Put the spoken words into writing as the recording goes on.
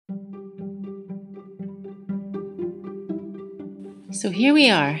So here we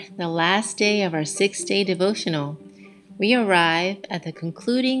are, the last day of our 6-day devotional. We arrive at the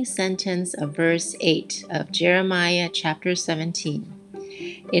concluding sentence of verse 8 of Jeremiah chapter 17.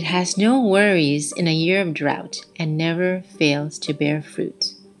 It has no worries in a year of drought and never fails to bear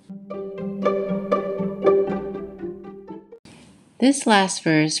fruit. This last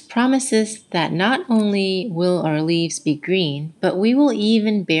verse promises that not only will our leaves be green, but we will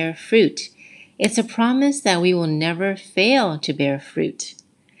even bear fruit. It's a promise that we will never fail to bear fruit.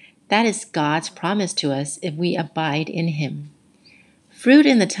 That is God's promise to us if we abide in Him. Fruit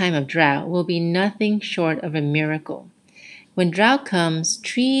in the time of drought will be nothing short of a miracle. When drought comes,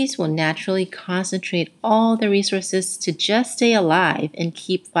 trees will naturally concentrate all the resources to just stay alive and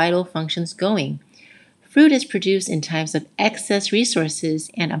keep vital functions going. Fruit is produced in times of excess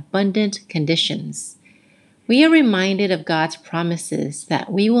resources and abundant conditions. We are reminded of God's promises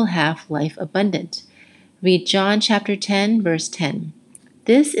that we will have life abundant. Read John chapter 10, verse 10.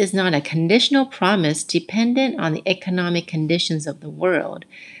 This is not a conditional promise dependent on the economic conditions of the world.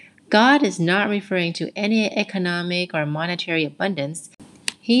 God is not referring to any economic or monetary abundance.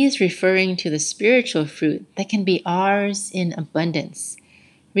 He is referring to the spiritual fruit that can be ours in abundance.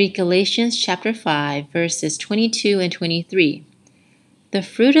 Read Galatians chapter 5, verses 22 and 23. The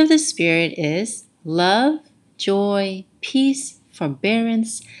fruit of the Spirit is love, joy, peace,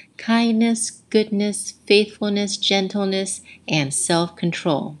 forbearance, kindness, goodness, faithfulness, gentleness, and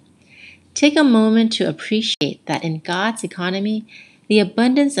self-control. Take a moment to appreciate that in God's economy, the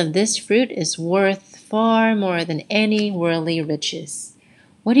abundance of this fruit is worth far more than any worldly riches.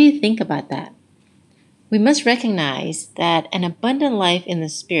 What do you think about that? We must recognize that an abundant life in the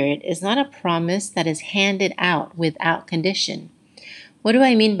Spirit is not a promise that is handed out without condition. What do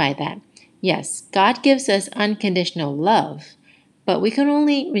I mean by that? Yes, God gives us unconditional love, but we can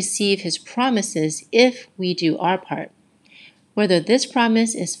only receive His promises if we do our part. Whether this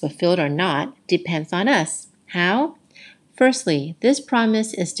promise is fulfilled or not depends on us. How? Firstly, this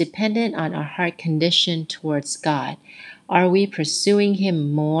promise is dependent on our heart condition towards God. Are we pursuing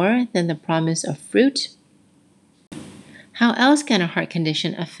Him more than the promise of fruit? How else can our heart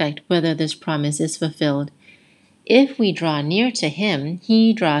condition affect whether this promise is fulfilled? If we draw near to Him,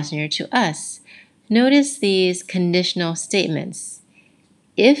 He draws near to us. Notice these conditional statements.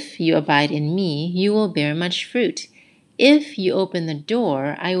 If you abide in me, you will bear much fruit. If you open the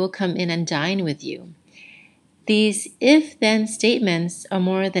door, I will come in and dine with you. These if-then statements are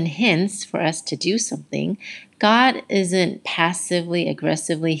more than hints for us to do something. God isn't passively,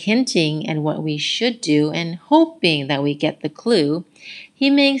 aggressively hinting at what we should do and hoping that we get the clue.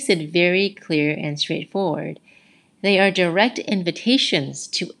 He makes it very clear and straightforward. They are direct invitations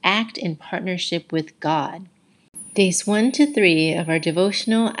to act in partnership with God. Days 1 to 3 of our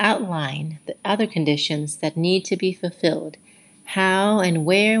devotional outline the other conditions that need to be fulfilled, how and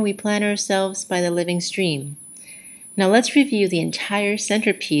where we plant ourselves by the living stream. Now let's review the entire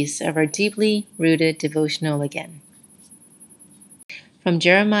centerpiece of our deeply rooted devotional again. From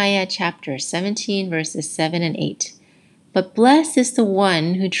Jeremiah chapter 17, verses 7 and 8. But blessed is the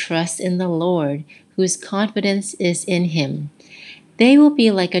one who trusts in the Lord, whose confidence is in Him. They will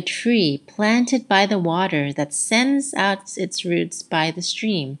be like a tree planted by the water that sends out its roots by the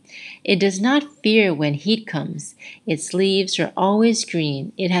stream. It does not fear when heat comes. Its leaves are always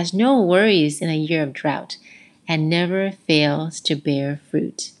green. It has no worries in a year of drought, and never fails to bear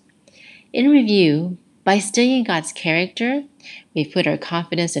fruit. In review, by studying God's character, we put our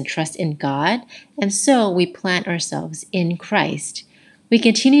confidence and trust in God, and so we plant ourselves in Christ. We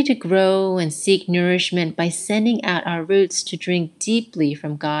continue to grow and seek nourishment by sending out our roots to drink deeply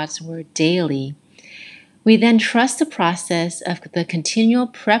from God's Word daily. We then trust the process of the continual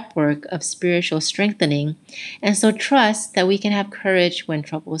prep work of spiritual strengthening, and so trust that we can have courage when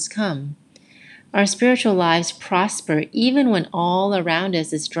troubles come. Our spiritual lives prosper even when all around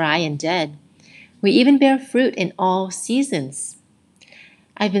us is dry and dead. We even bear fruit in all seasons.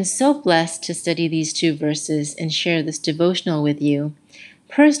 I've been so blessed to study these 2 verses and share this devotional with you.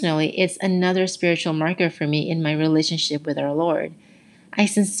 Personally, it's another spiritual marker for me in my relationship with our Lord. I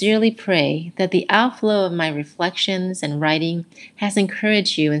sincerely pray that the outflow of my reflections and writing has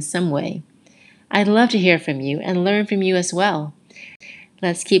encouraged you in some way. I'd love to hear from you and learn from you as well.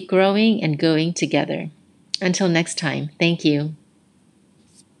 Let's keep growing and going together. Until next time, thank you.